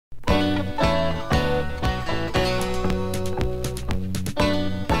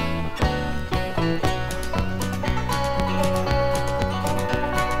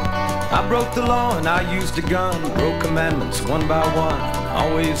broke the law and I used a gun, broke commandments one by one.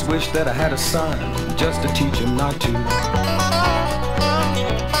 Always wished that I had a son, just to teach him not to.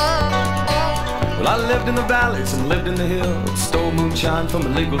 Well, I lived in the valleys and lived in the hills, stole moonshine from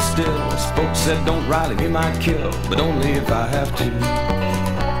illegal stills. Folks said don't ride it, he might kill, but only if I have to.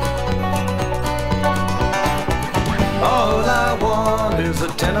 All I want is a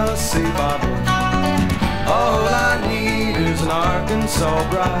Tennessee bottle. All I need is an Arkansas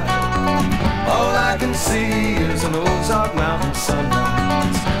bride. All I can see is an Ozark Mountain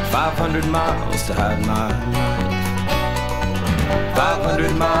sunrise. 500 miles to hide my life.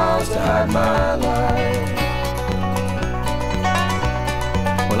 500 miles to hide my life.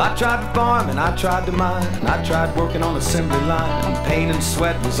 Well, I tried to farm and I tried to mine. I tried working on assembly line, and pain and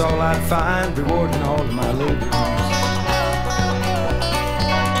sweat was all I'd find, rewarding all of my labor.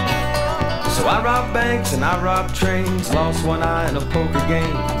 So I robbed banks and I robbed trains, lost one eye in a poker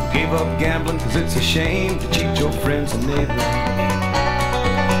game, gave up gambling cause it's a shame to cheat your friends and neighbors.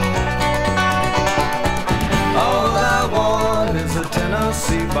 All I want is a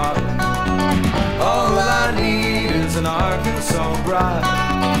Tennessee bottle. All I need is an Arkansas bride.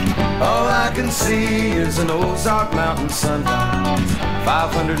 All I can see is an Ozark Mountain sunrise.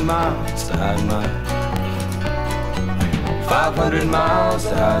 500 miles to hide my life. 500 miles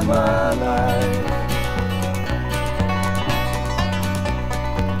to hide my life.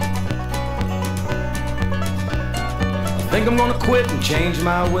 I think I'm gonna quit and change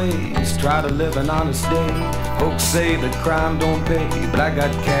my ways, try to live an honest day. Folks say that crime don't pay, but I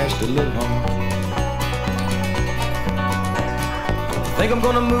got cash to live on. I think I'm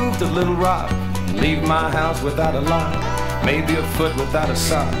gonna move to Little Rock, leave my house without a lock, maybe a foot without a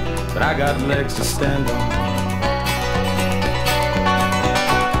sock, but I got legs to stand on.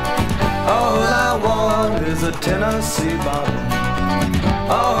 All I want is a Tennessee bottle.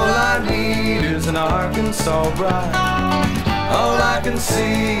 All I need is an Arkansas bride. All I can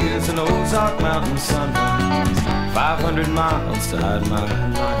see is an Ozark Mountain sunrise. 500 miles to hide my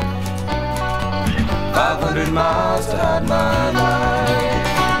life. 500 miles to hide my life.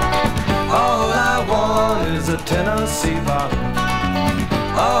 All I want is a Tennessee bottle.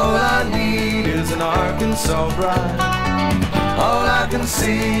 All I need is an Arkansas bride. All I can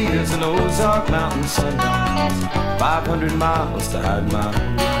see is an Ozark Mountain sunrise. 500 miles to hide my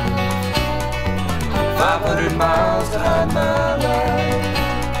life. 500 miles to hide my life.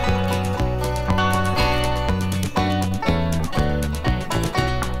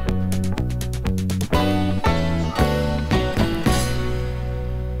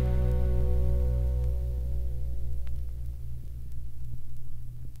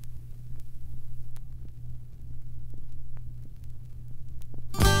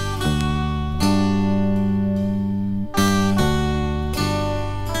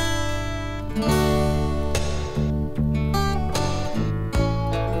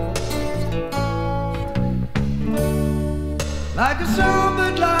 Like a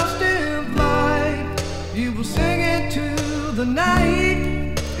songbird lost in flight, you will sing it to the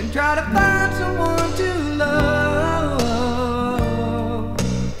night and try to find someone to love.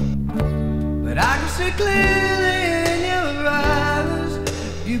 But I can see clearly in your eyes,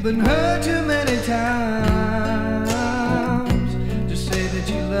 you've been hurt too many times to say that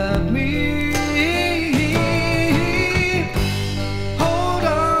you love me.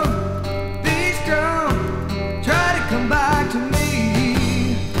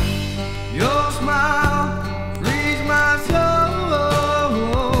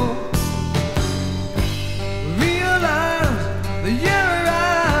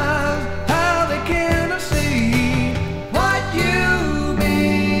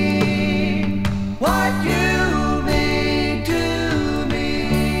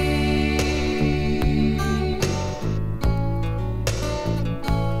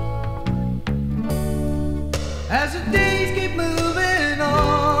 As the days keep moving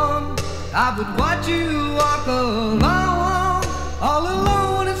on, I would watch you walk along, all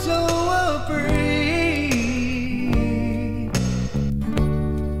alone and so afraid.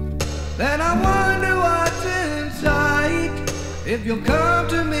 Then I wonder what's inside, if you'll come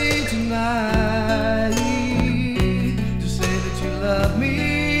to me tonight to say that you love me.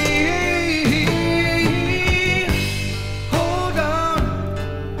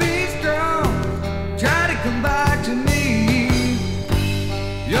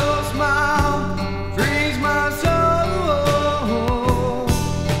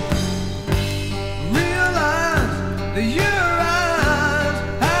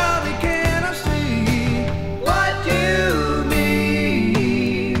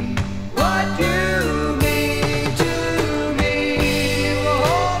 What you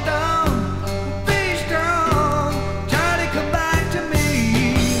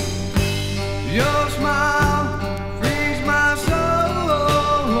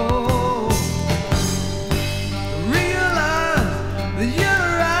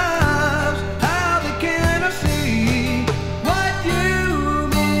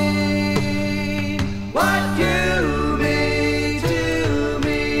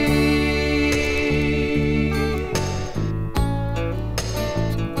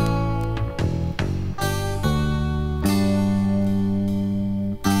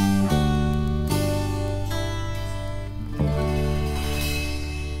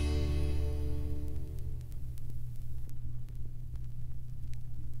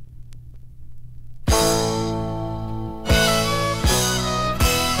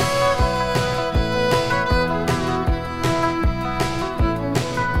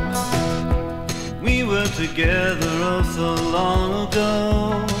together oh so long ago.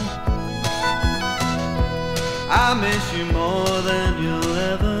 I miss you more than you'll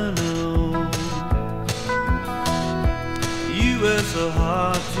ever know. You were so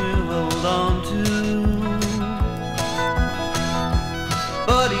hard to hold on to,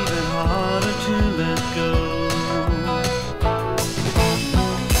 but even harder to let go.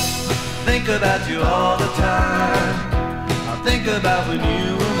 Think about you all the time. I think about when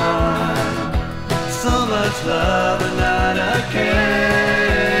you were mine. So much love and not a care.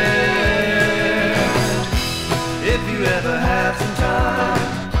 If you ever have some time,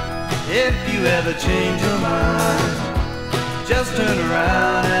 if you ever change your mind, just turn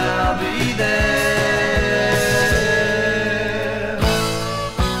around and I'll be there.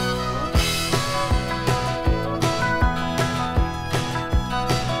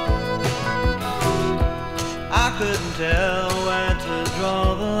 I couldn't tell where to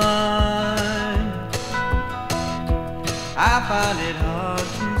draw the line. I find it hard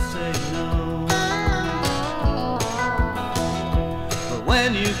to say no. But when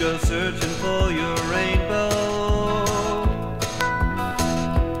you go searching for your rainbow,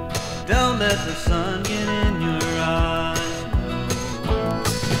 don't let the sun get in your eyes, no.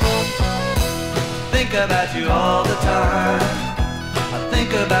 Think about you all the time. I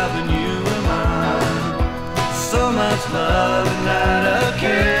think about when you were mine. So much love and not a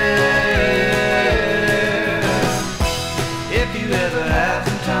care. If you ever have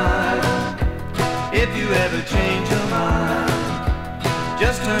some time, if you ever change your mind,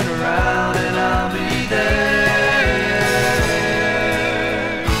 just turn around and I'll be there.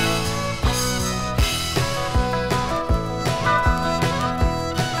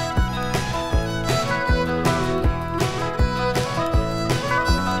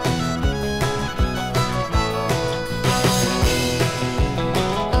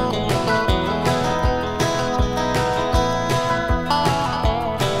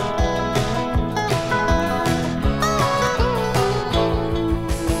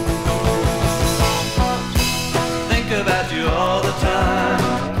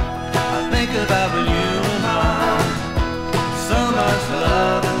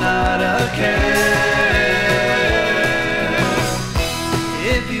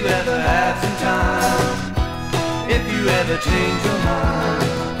 Change your mind,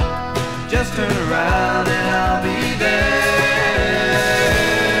 just turn around and I'll be there.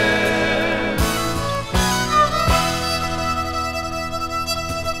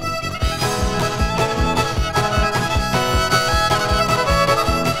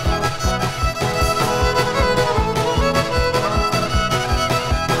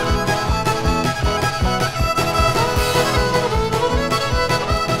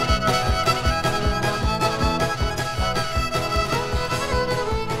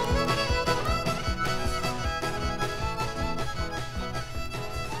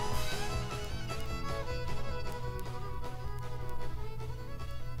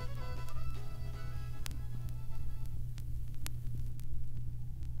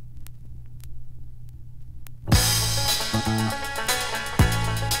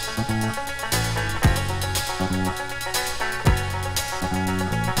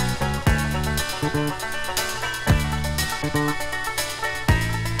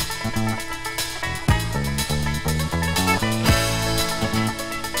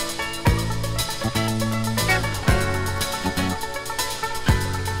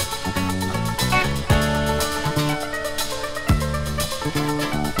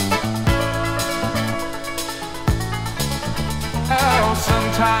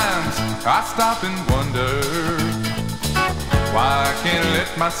 I stop and wonder why I can't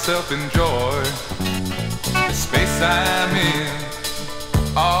let myself enjoy the space I'm in,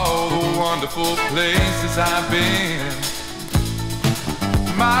 all the wonderful places I've been.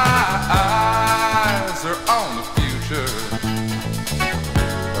 My eyes are on the future,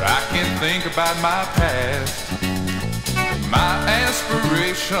 but I can't think about my past. My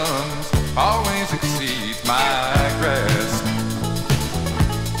aspirations always exceed my grasp.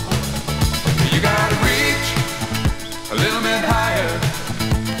 You gotta reach a little bit higher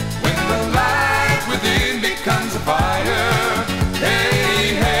when the light within becomes a fire.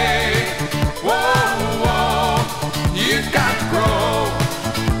 Hey, hey, whoa, whoa, you've got to grow.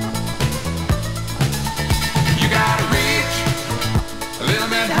 You gotta reach a little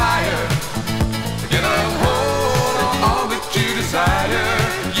bit higher to get a hold on all that you desire.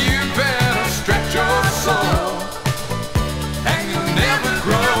 You better stretch your soul and you'll never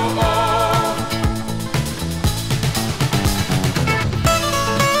grow old.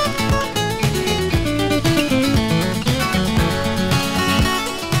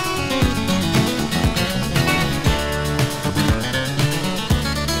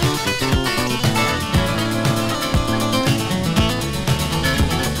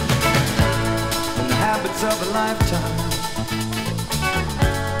 nights of a lifetime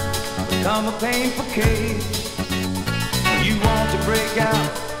become a painful cage. You want to break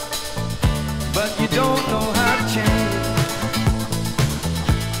out, but you don't know how to change.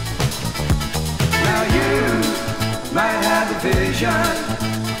 Now you might have a vision,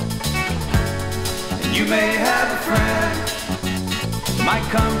 and you may have a friend who might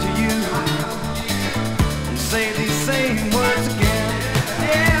come to you and say these same words again.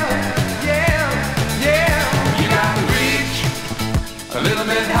 Yeah, yeah, yeah. You gotta reach a little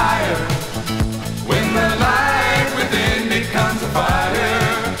bit higher when the light within becomes a fire.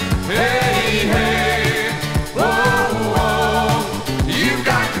 Hey, hey, whoa, whoa, you've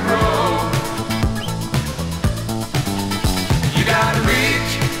got to grow. You gotta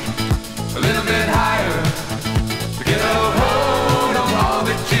reach a little bit higher to get a hold of all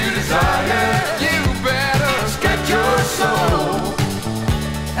that you desire. You better stretch your soul,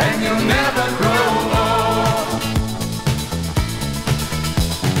 and you'll never grow old.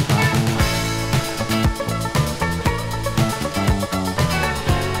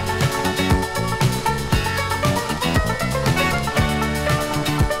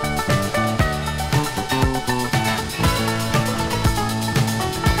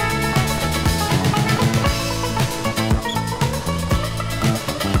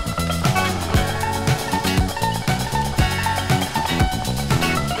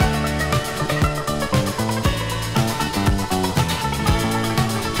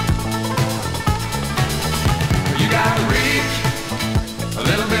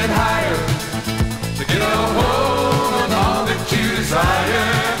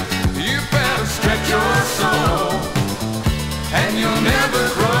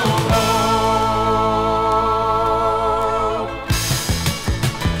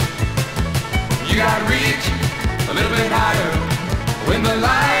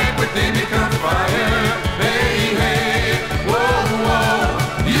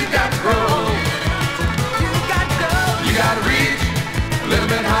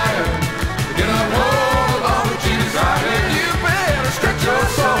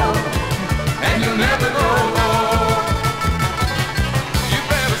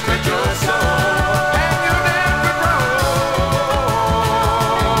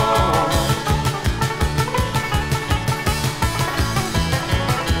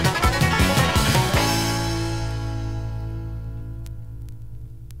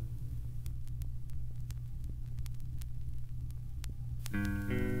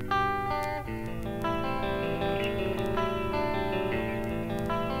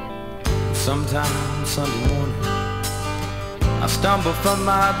 Sometime Sunday morning, I stumble from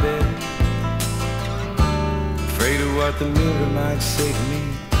my bed, afraid of what the mirror might say to me.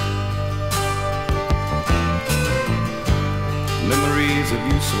 Memories of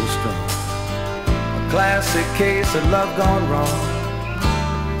you so strong, a classic case of love gone wrong.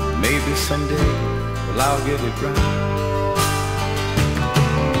 Maybe someday, well, I'll get it right.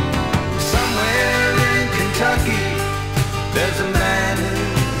 Somewhere in Kentucky, there's a man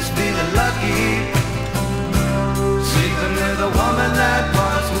who's feeling lucky, sleeping with a woman that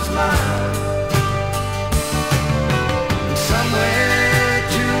once was mine. And somewhere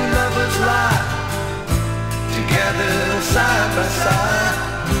two lovers lie together side by side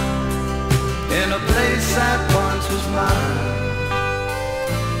in a place that once was mine.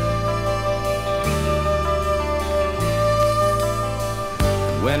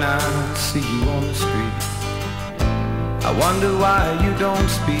 When I see you on the street, I wonder why you don't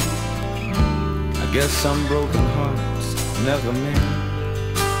speak. I guess some broken hearts never mend.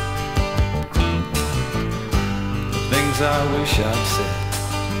 The things I wish I'd said,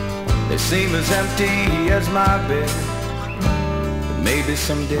 they seem as empty as my bed. But maybe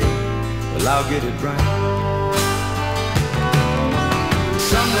someday, well, I'll get it right.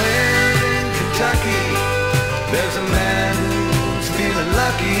 Somewhere in Kentucky, there's a man who's feeling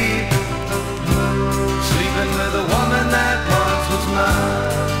lucky, sleeping with a woman that once was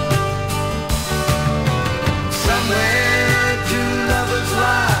mine. Somewhere two lovers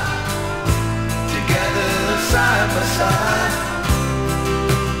lie together side by side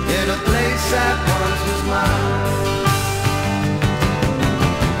in a place that once was mine.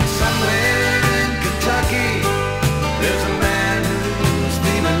 Somewhere in Kentucky, there's a man who's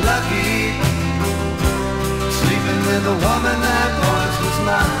feeling lucky, sleeping with a woman that once was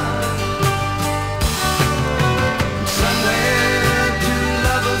mine. Somewhere two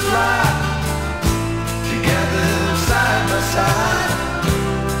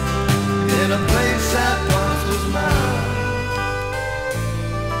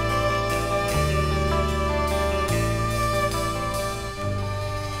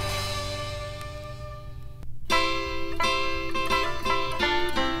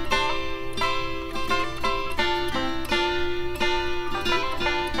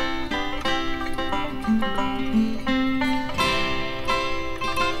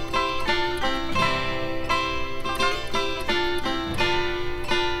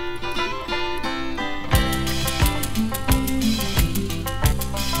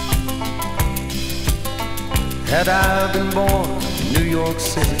have been born in New York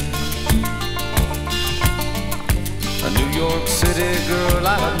City, a New York City girl I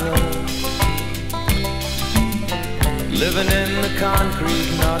love, living in the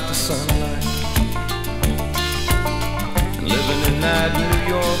concrete, not the sunlight, living in that New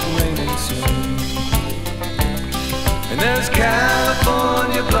York rain and sun. And there's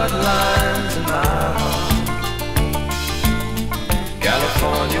California bloodlines in my heart,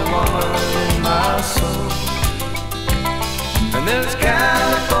 California woman in my soul. And there's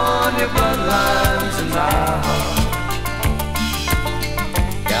California bloodlines in my heart,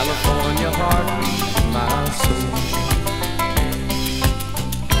 California heartbeat in my soul.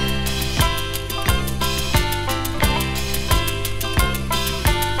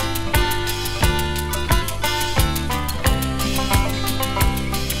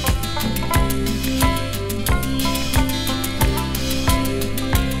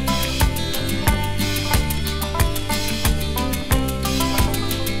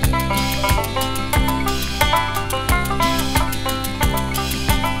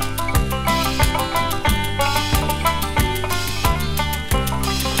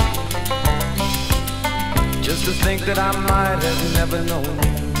 Just to think that I might have never known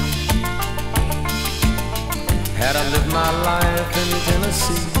you, had I lived my life in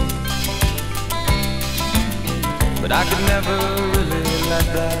Tennessee. But I could never really let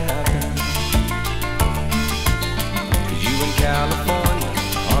that happen, 'cause you in California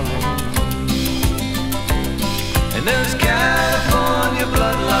are in me. And there's California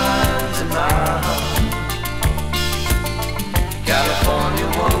bloodlines in my heart, California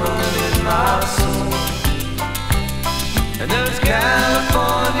woman in my soul. And there's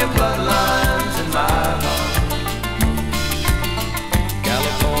California bloodlines in my heart,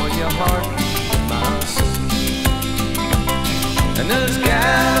 California heartbeat in my soul. And there's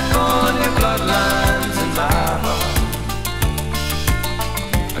California bloodlines in my heart,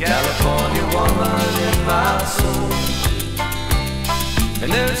 a California woman in my soul. And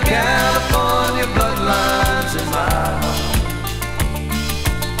there's California bloodlines in my heart,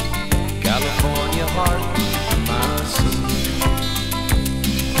 California heartbeat in my soul.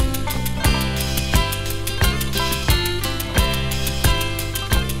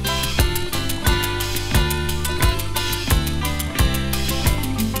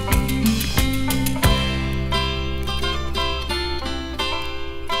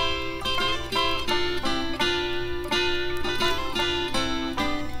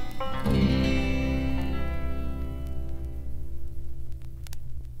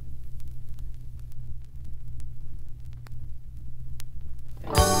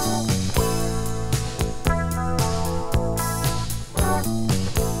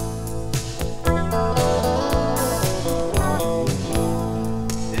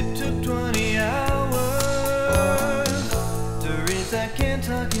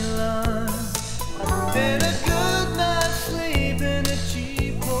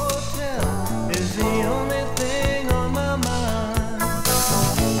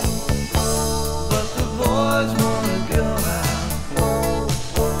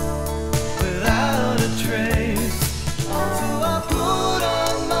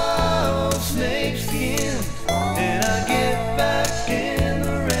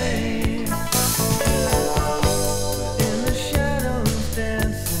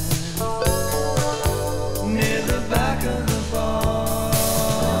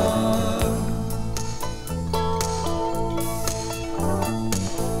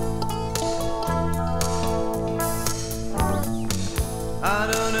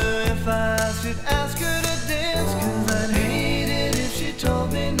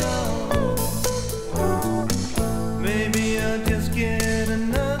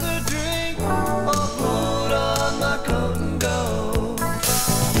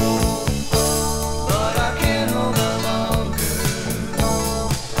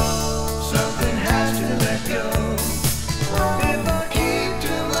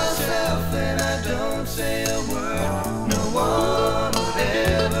 Say a word, no one would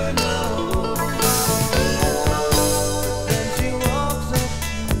ever know.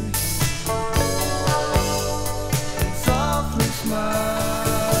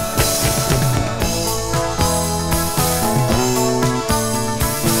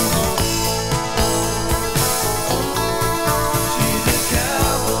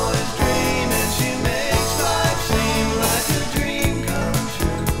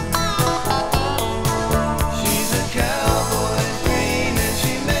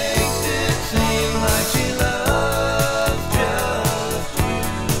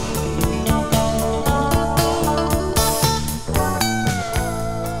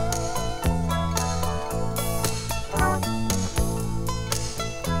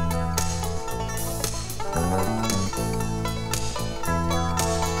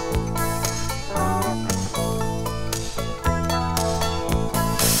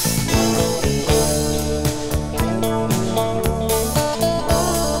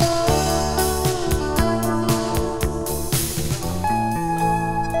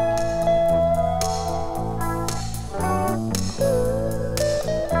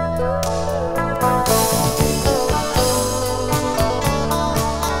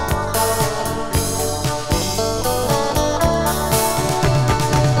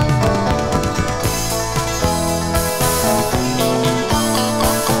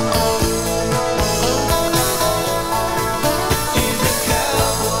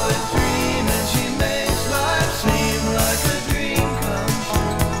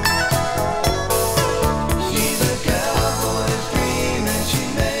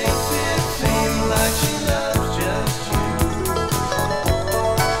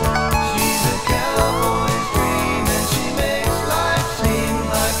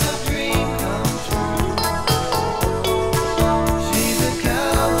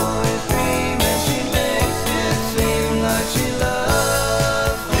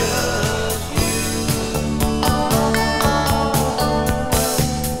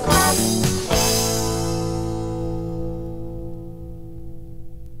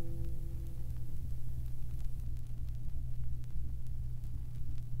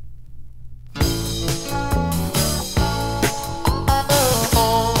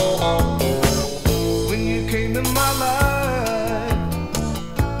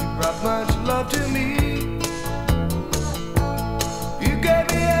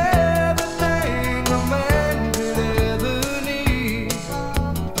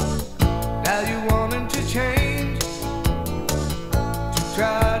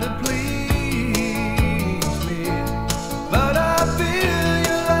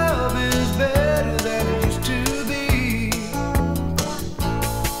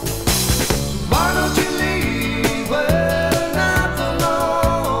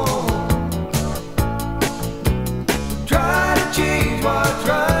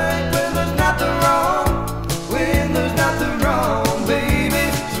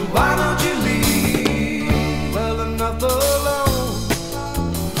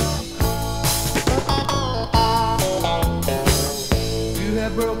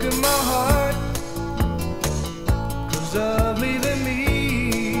 had broken my heart 'cause of leaving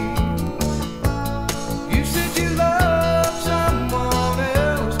me. You said you loved someone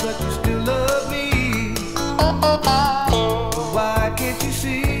else, but you still love me. But why can't you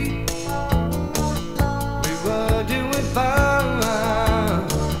see we were doing fine?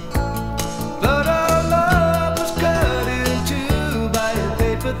 But our love was cut in two by a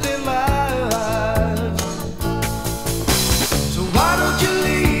paper-thin lies. So why don't you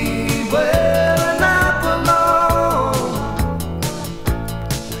leave well enough alone?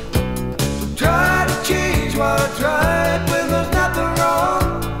 So try to change what's right when there's nothing wrong.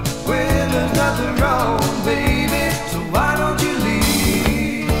 When there's nothing wrong, baby. So why don't you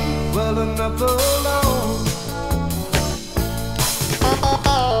leave well enough alone?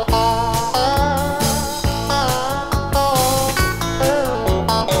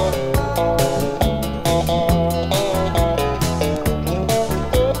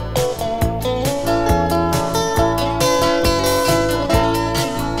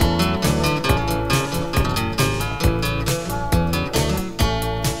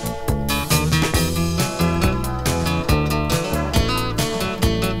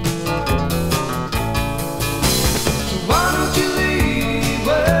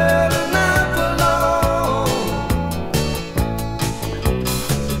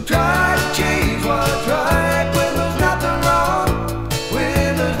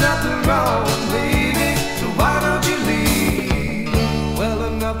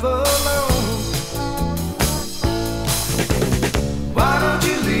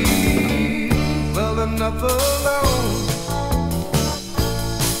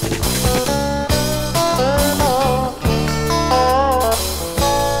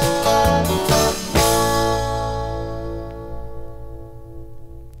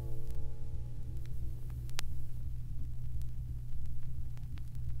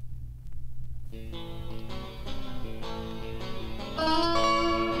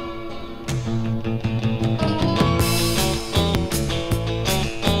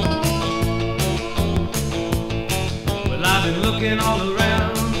 Looking all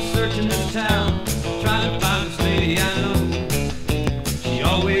around, searching this town, trying to find this lady I know. She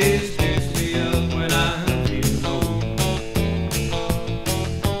always picks me up when I feel low.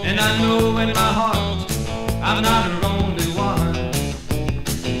 And I know in my heart I'm not her only one,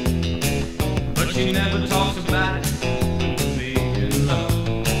 but she never talks about it when we're making love.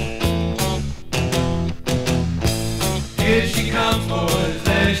 Here she comes, boys,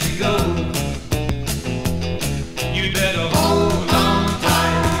 there she goes. You better hold on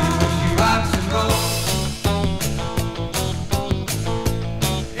tight when she rocks and rolls.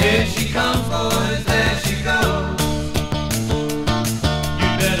 Here she comes, boys, there she goes. You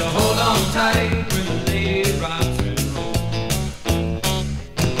better hold on tight when the lady rocks and rolls.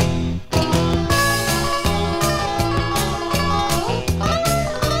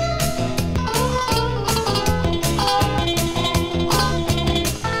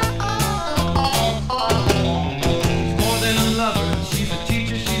 She's a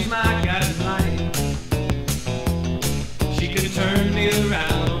teacher, she's my guiding light. She can turn me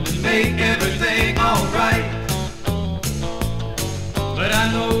around and make everything alright. But I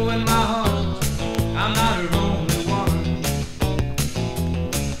know in my heart I'm not her only one,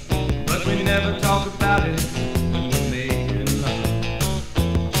 but we never talk about it when we're making love.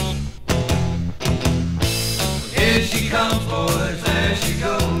 Here she comes, boys, there she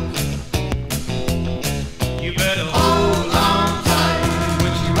goes. You better hold on tight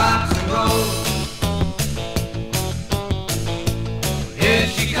when she rocks and rolls. Here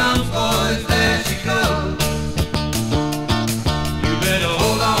she comes, boys, there she goes. You better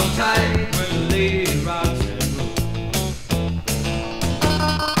hold on tight when the lady rocks and rolls.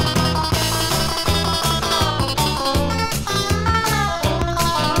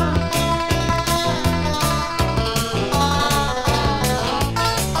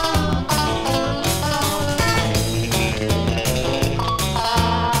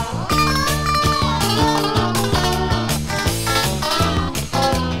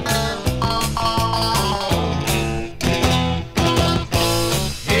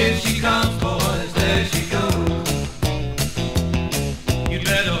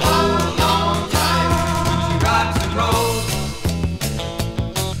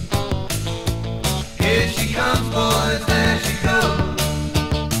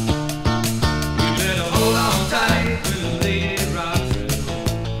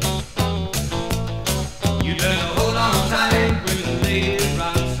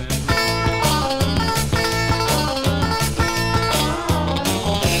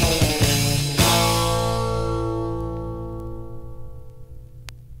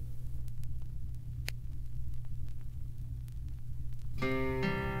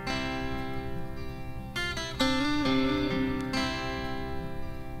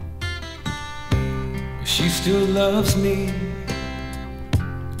 still loves me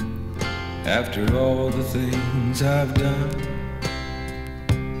after all the things I've done.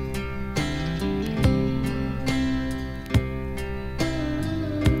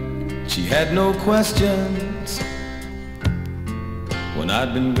 She had no questions when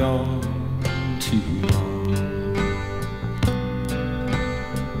I'd been gone too long.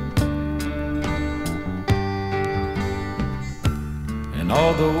 And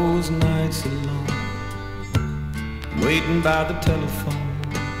all those nights alone, waiting by the telephone,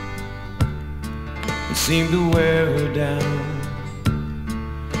 it seemed to wear her down.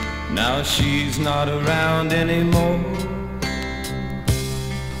 Now she's not around anymore,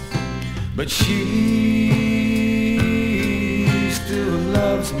 but she still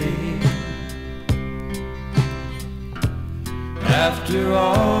loves me after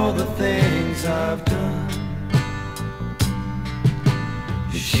all the things I've done.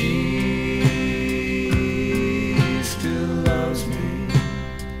 She still loves me.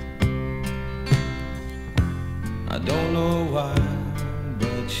 I don't know why,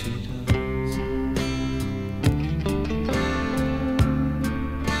 but she does.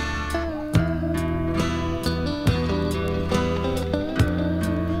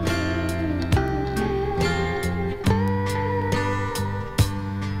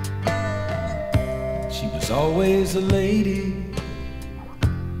 She was always a lady.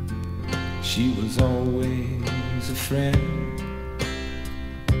 She was always a friend.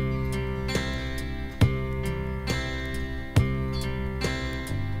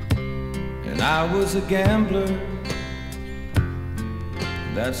 And I was a gambler.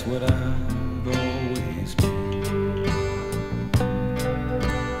 That's what I've always been.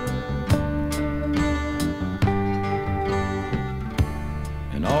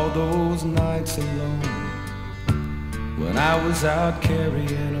 And all those nights alone, when I was out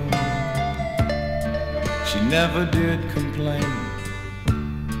carrying on, she never did complain,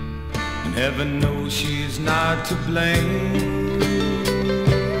 and heaven knows she's not to blame.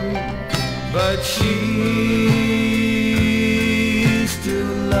 But she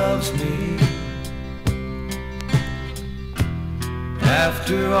still loves me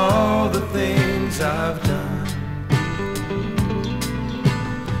after all the things I've done.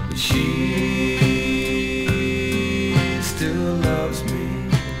 But she still loves me.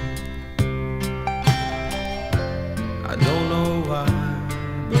 I don't know why,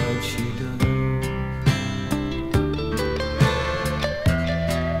 but she does.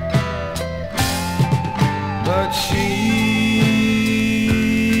 But she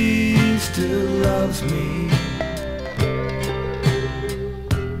still loves me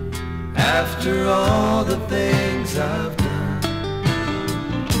after all the things I've done.